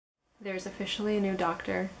There's officially a new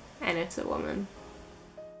Doctor, and it's a woman.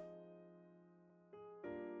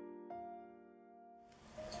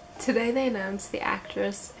 Today they announced the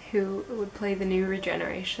actress who would play the new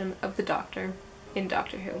regeneration of the Doctor in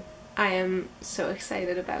Doctor Who. I am so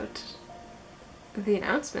excited about the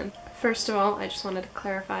announcement. First of all, I just wanted to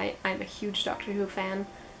clarify, I'm a huge Doctor Who fan.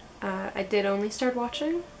 I did only start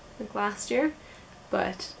watching like last year,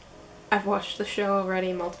 but I've watched the show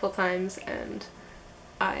already multiple times and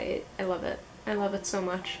I love it. I love it so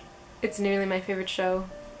much. It's nearly my favorite show.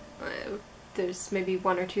 There's maybe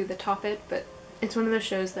one or two that top it, but it's one of those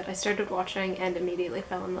shows that I started watching and immediately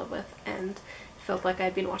fell in love with, and felt like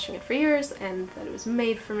I'd been watching it for years and that it was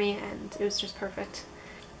made for me and it was just perfect.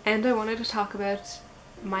 And I wanted to talk about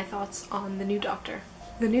my thoughts on the new Doctor.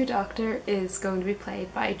 The new Doctor is going to be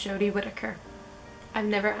played by Jodie Whittaker. I've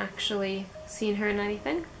never actually seen her in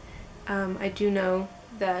anything. I do know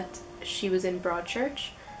that she was in Broadchurch,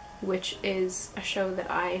 which is a show that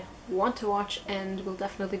I want to watch and will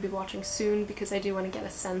definitely be watching soon because I do want to get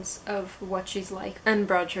a sense of what she's like, and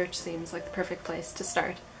Broadchurch seems like the perfect place to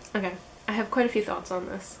start. Okay, I have quite a few thoughts on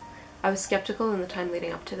this. I was skeptical in the time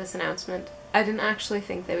leading up to this announcement. I didn't actually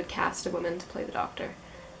think they would cast a woman to play the Doctor.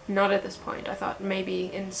 Not at this point. I thought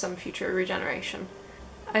maybe in some future regeneration.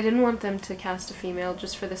 I didn't want them to cast a female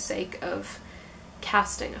just for the sake of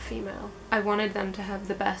casting a female. I wanted them to have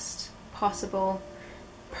the best possible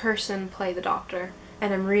person play the Doctor,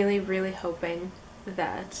 and I'm really, really hoping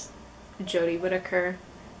that Jodie Whittaker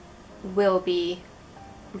will be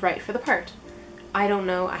right for the part. I don't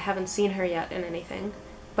know, I haven't seen her yet in anything,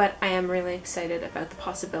 but I am really excited about the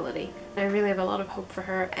possibility. I really have a lot of hope for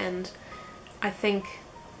her, and I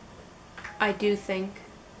do think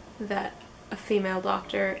that a female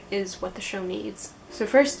Doctor is what the show needs. So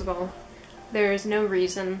first of all, there is no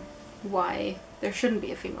reason why there shouldn't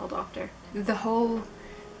be a female Doctor. The whole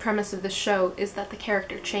premise of the show is that the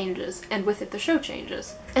character changes, and with it the show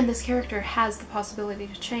changes. And this character has the possibility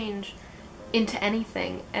to change into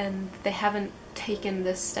anything, and they haven't taken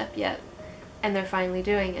this step yet, and they're finally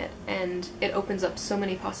doing it, and it opens up so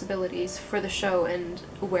many possibilities for the show and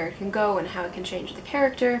where it can go and how it can change the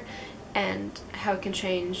character and how it can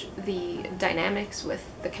change the dynamics with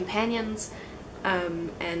the companions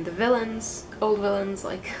and the villains, old villains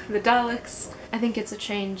like the Daleks. I think it's a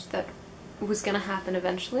change that was gonna happen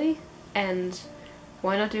eventually, and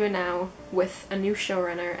why not do it now with a new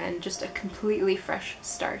showrunner and just a completely fresh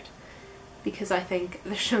start, because I think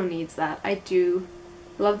the show needs that. I do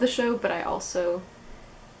love the show, but I also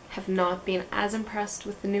have not been as impressed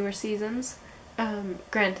with the newer seasons.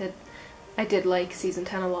 Granted, I did like season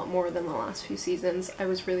 10 a lot more than the last few seasons. I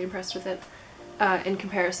was really impressed with it in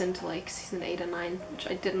comparison to like season 8 and 9, which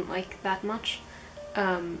I didn't like that much.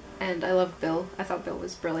 And I loved Bill. I thought Bill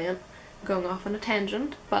was brilliant. Going off on a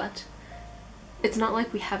tangent, but it's not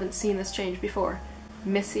like we haven't seen this change before.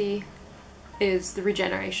 Missy is the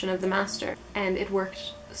regeneration of the Master, and it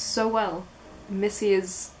worked so well. Missy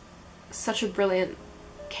is such a brilliant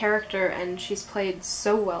character, and she's played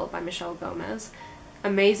so well by Michelle Gomez.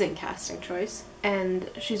 Amazing casting choice, and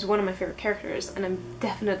she's one of my favorite characters, and I'm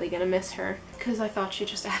definitely gonna miss her because I thought she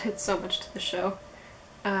just added so much to the show.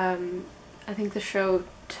 I think the show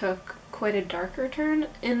took quite a darker turn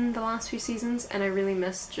in the last few seasons, and I really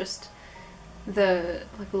missed just the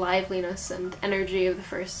liveliness and energy of the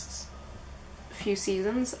first few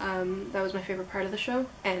seasons. That was my favorite part of the show,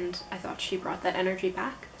 and I thought she brought that energy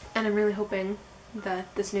back. And I'm really hoping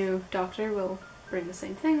that this new Doctor will bring the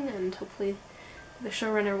same thing, and hopefully the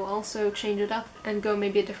showrunner will also change it up and go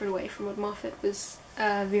maybe a different way from what Moffat was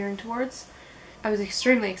veering towards. I was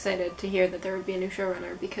extremely excited to hear that there would be a new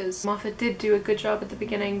showrunner because Moffat did do a good job at the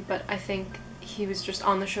beginning, but I think he was just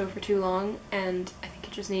on the show for too long, and I think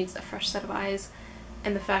it just needs a fresh set of eyes,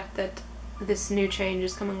 and the fact that this new change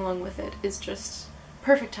is coming along with it is just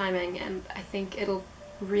perfect timing, and I think it'll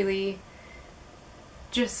really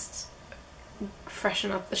just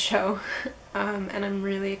freshen up the show. And I'm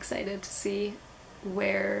really excited to see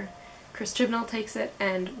where Chris Chibnall takes it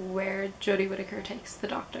and where Jodie Whittaker takes the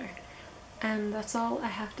Doctor. And that's all I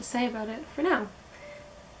have to say about it for now.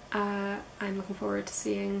 I'm looking forward to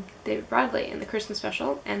seeing David Bradley in the Christmas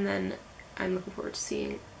special, and then I'm looking forward to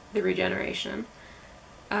seeing the regeneration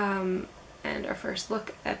and our first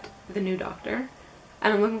look at the new Doctor.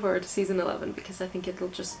 And I'm looking forward to season 11 because I think it'll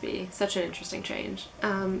just be such an interesting change.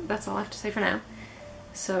 That's all I have to say for now.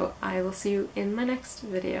 So I will see you in my next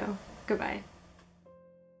video. Goodbye.